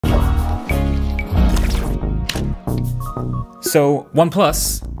So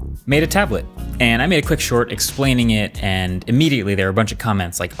OnePlus made a tablet, and I made a quick short explaining it, and immediately there were a bunch of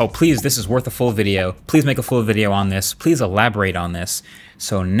comments like, oh please, this is worth a full video, please make a full video on this, please elaborate on this.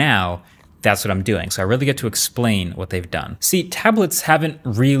 So now that's what I'm doing. So I really get to explain what they've done. See, tablets haven't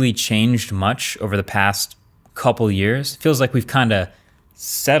really changed much over the past couple years. It feels like we've kind of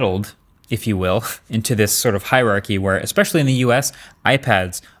settled, if you will, into this sort of hierarchy where, especially in the US,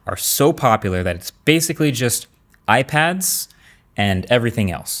 iPads are so popular that it's basically just iPads and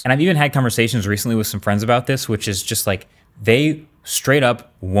everything else. And I've even had conversations recently with some friends about this, which is just like, they straight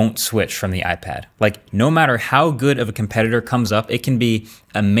up won't switch from the iPad. Like, no matter how good of a competitor comes up, it can be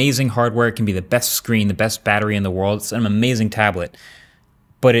amazing hardware, it can be the best screen, the best battery in the world, it's an amazing tablet,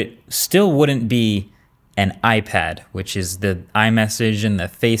 but it still wouldn't be an iPad, which is the iMessage and the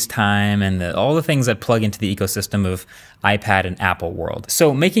FaceTime and all the things that plug into the ecosystem of iPad and Apple world.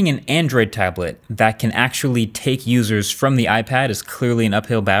 So making an Android tablet that can actually take users from the iPad is clearly an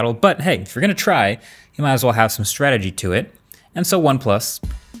uphill battle, but hey, if you're gonna try, you might as well have some strategy to it. And so OnePlus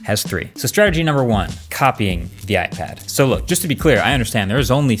has 3. So strategy number 1, copying the iPad. So look, just to be clear, I understand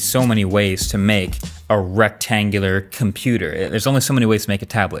there's only so many ways to make a rectangular computer. There's only so many ways to make a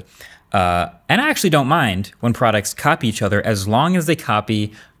tablet. And I actually don't mind when products copy each other as long as they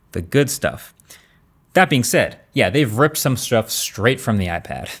copy the good stuff. That being said, yeah, they've ripped some stuff straight from the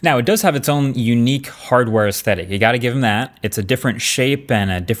iPad. Now, it does have its own unique hardware aesthetic. You gotta give them that. It's a different shape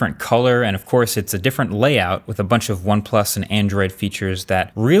and a different color, and of course, it's a different layout with a bunch of OnePlus and Android features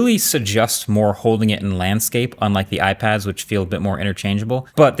that really suggest more holding it in landscape, unlike the iPads, which feel a bit more interchangeable.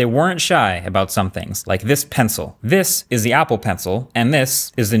 But they weren't shy about some things, like this pencil. This is the Apple Pencil, and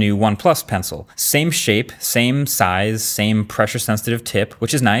this is the new OnePlus Pencil. Same shape, same size, same pressure-sensitive tip,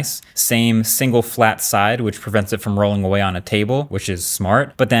 which is nice. Same single flat side, which prevents it from rolling away on a table, which is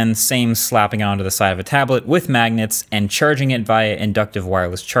smart, but then same slapping onto the side of a tablet with magnets and charging it via inductive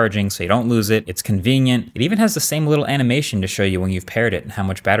wireless charging so you don't lose it. It's convenient. It even has the same little animation to show you when you've paired it and how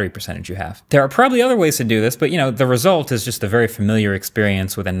much battery percentage you have. There are probably other ways to do this, but you know, the result is just a very familiar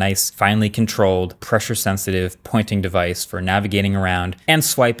experience with a nice, finely controlled, pressure-sensitive pointing device for navigating around and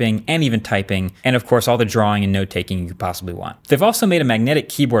swiping and even typing, and of course all the drawing and note-taking you could possibly want. They've also made a magnetic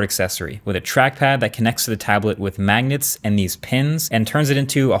keyboard accessory with a trackpad that connects to the tablet with magnets and these pins and turns it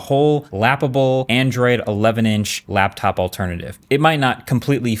into a whole lappable Android 11-inch laptop alternative. It might not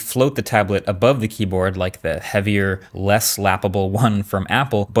completely float the tablet above the keyboard like the heavier, less lappable one from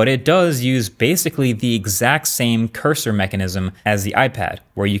Apple, but it does use basically the exact same cursor mechanism as the iPad,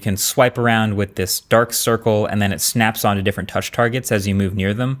 where you can swipe around with this dark circle and then it snaps onto different touch targets as you move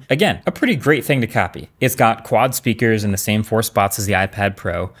near them. Again, a pretty great thing to copy. It's got quad speakers in the same 4 spots as the iPad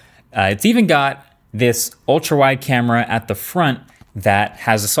Pro. It's even got this ultra-wide camera at the front that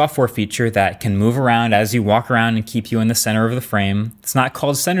has a software feature that can move around as you walk around and keep you in the center of the frame. It's not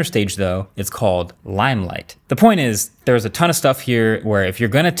called center stage though, it's called limelight. The point is, there's a ton of stuff here where if you're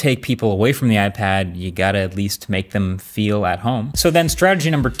gonna take people away from the iPad, you gotta at least make them feel at home. So then strategy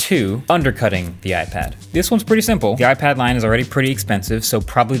number 2, undercutting the iPad. This one's pretty simple. The iPad line is already pretty expensive, so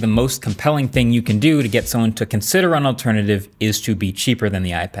probably the most compelling thing you can do to get someone to consider an alternative is to be cheaper than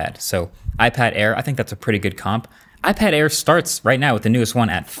the iPad. So iPad Air, I think that's a pretty good comp. iPad Air starts right now with the newest one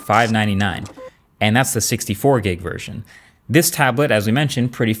at $599, and that's the 64 gig version. This tablet, as we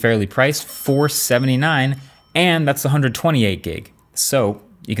mentioned, pretty fairly priced, $479, and that's the 128 gig. So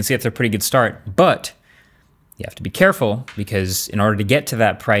you can see it's a pretty good start, but you have to be careful because in order to get to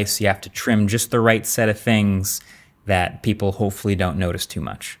that price, you have to trim just the right set of things that people hopefully don't notice too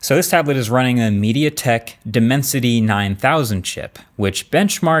much. So this tablet is running a MediaTek Dimensity 9000 chip, which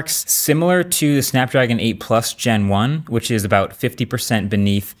benchmarks similar to the Snapdragon 8 Plus Gen 1, which is about 50%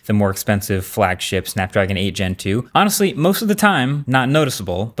 beneath the more expensive flagship Snapdragon 8 Gen 2. Honestly, most of the time, not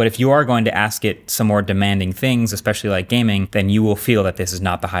noticeable, but if you are going to ask it some more demanding things, especially like gaming, then you will feel that this is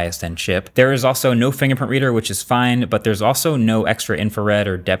not the highest end chip. There is also no fingerprint reader, which is fine, but there's also no extra infrared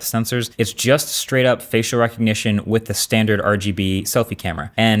or depth sensors. It's just straight up facial recognition with the standard RGB selfie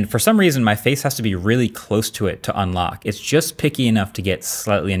camera. And for some reason, my face has to be really close to it to unlock. It's just picky enough to get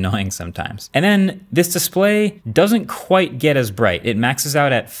slightly annoying sometimes. And then this display doesn't quite get as bright. It maxes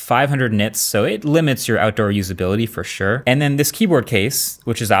out at 500 nits, so it limits your outdoor usability for sure. And then this keyboard case,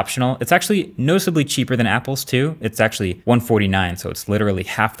 which is optional, it's actually noticeably cheaper than Apple's too. It's actually $149, so it's literally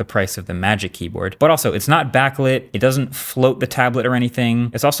half the price of the Magic Keyboard. But also, it's not backlit, it doesn't float the tablet or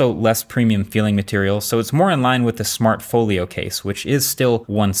anything. It's also less premium feeling material, so it's more in line with the Smart Folio case, which is still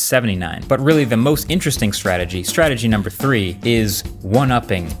 $179. But really the most interesting strategy number 3, is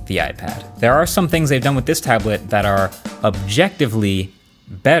one-upping the iPad. There are some things they've done with this tablet that are objectively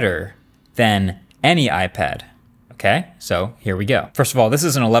better than any iPad. Okay, so here we go. First of all, this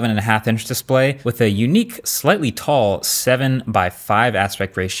is an 11.5-inch display with a unique, slightly tall 7:5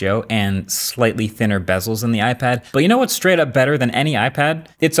 aspect ratio and slightly thinner bezels than the iPad. But you know what's straight up better than any iPad?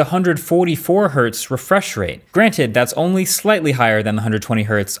 It's 144 Hz refresh rate. Granted, that's only slightly higher than the 120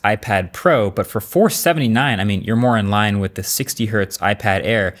 Hz iPad Pro, but for $479, I mean, you're more in line with the 60 Hz iPad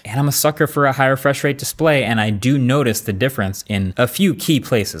Air. And I'm a sucker for a high refresh rate display, and I do notice the difference in a few key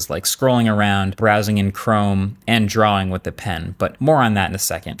places, like scrolling around, browsing in Chrome, and drawing with the pen, but more on that in a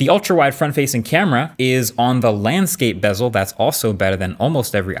second. The ultra-wide front-facing camera is on the landscape bezel. That's also better than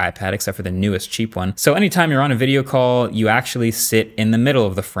almost every iPad except for the newest cheap one. So anytime you're on a video call, you actually sit in the middle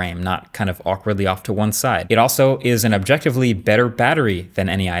of the frame, not kind of awkwardly off to one side. It also is an objectively better battery than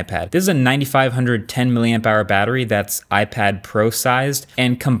any iPad. This is a 9510 milliamp hour battery that's iPad Pro sized,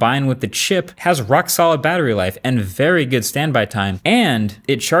 and combined with the chip has rock solid battery life and very good standby time, and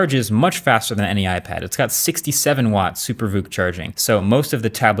it charges much faster than any iPad. It's got 67 watt Super VOOC charging. So most of the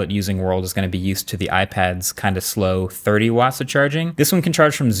tablet using world is going to be used to the iPad's kind of slow 30 watts of charging. This one can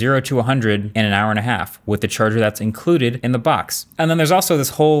charge from 0 to 100 in an hour and a half with the charger that's included in the box. And then there's also this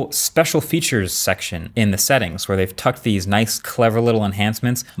whole special features section in the settings where they've tucked these nice, clever little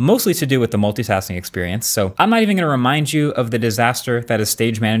enhancements, mostly to do with the multitasking experience. So I'm not even going to remind you of the disaster that is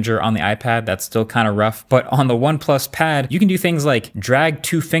Stage Manager on the iPad. That's still kind of rough. But on the OnePlus Pad, you can do things like drag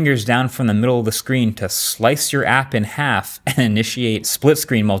 2 fingers down from the middle of the screen to slice your app in half and initiate split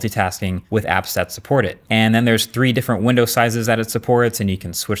screen multitasking with apps that support it. And then there's 3 different window sizes that it supports, and you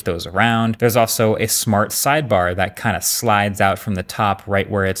can switch those around. There's also a smart sidebar that kind of slides out from the top right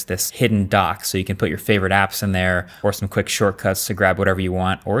where it's this hidden dock. So you can put your favorite apps in there or some quick shortcuts to grab whatever you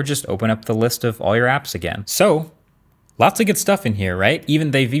want, or just open up the list of all your apps again. So lots of good stuff in here, right?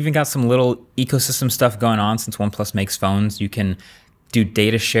 They've even got some little ecosystem stuff going on since OnePlus makes phones. You can do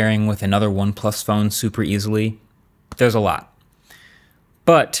data sharing with another OnePlus phone super easily. There's a lot.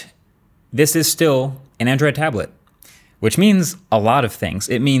 But this is still an Android tablet, which means a lot of things.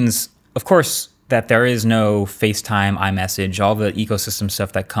 It means, of course, that there is no FaceTime, iMessage, all the ecosystem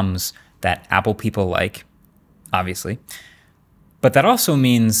stuff that comes that Apple people like, obviously. But that also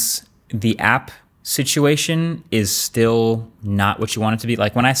means the app situation is still not what you want it to be.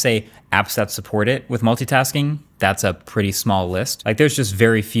 Like when I say apps that support it with multitasking, that's a pretty small list. Like there's just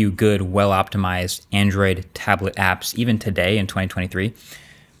very few good, well-optimized Android tablet apps even today in 2023.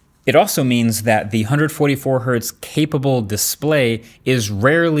 It also means that the 144 Hz capable display is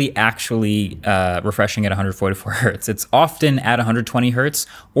rarely actually refreshing at 144 Hz. It's often at 120 Hz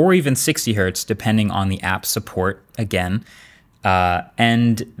or even 60 Hz, depending on the app support again.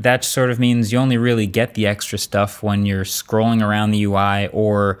 And that sort of means you only really get the extra stuff when you're scrolling around the UI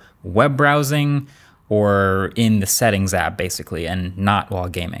or web browsing or in the settings app, basically, and not while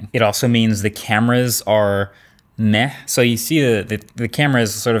gaming. It also means the cameras are meh. So you see the camera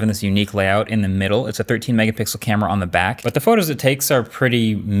is sort of in this unique layout in the middle. It's a 13 megapixel camera on the back, but the photos it takes are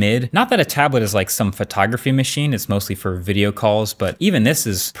pretty mid. Not that a tablet is like some photography machine, it's mostly for video calls, but even this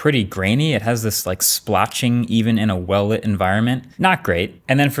is pretty grainy. It has this like splotching even in a well-lit environment. Not great.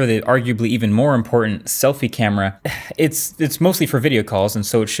 And then for the arguably even more important selfie camera, it's mostly for video calls, and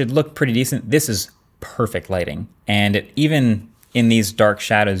so it should look pretty decent. This is perfect lighting. And even in these dark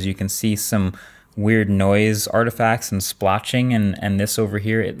shadows, you can see some weird noise artifacts and splotching, and this over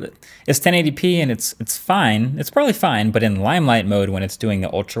here, it's 1080p and it's fine. It's probably fine, but in limelight mode, when it's doing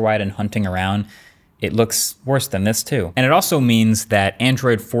the ultra wide and hunting around, it looks worse than this too. And it also means that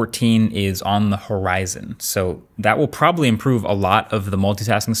Android 14 is on the horizon. So that will probably improve a lot of the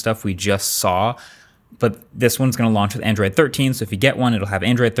multitasking stuff we just saw. But this one's gonna launch with Android 13. So if you get one, it'll have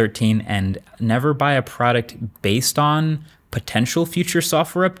Android 13, and never buy a product based on potential future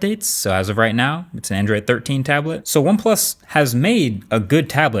software updates. So as of right now, it's an Android 13 tablet. So OnePlus has made a good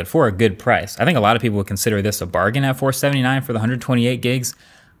tablet for a good price. I think a lot of people would consider this a bargain at $479 for the 128 gigs,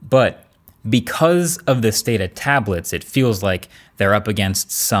 but because of the state of tablets, it feels like they're up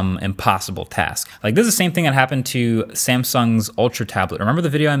against some impossible task. Like this is the same thing that happened to Samsung's Ultra tablet. Remember the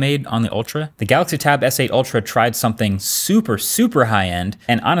video I made on the Ultra? The Galaxy Tab S8 Ultra tried something super, super high end.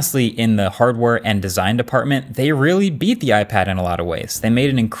 And honestly, in the hardware and design department, they really beat the iPad in a lot of ways. They made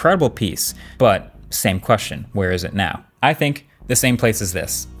an incredible piece, but same question, where is it now? I think the same place as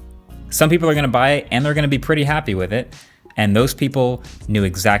this. Some people are gonna buy it and they're gonna be pretty happy with it. And those people knew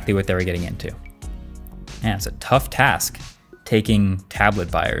exactly what they were getting into. Man, it's a tough task taking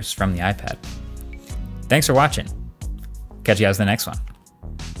tablet buyers from the iPad. Thanks for watching. Catch you guys in the next one.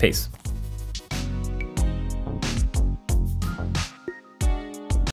 Peace.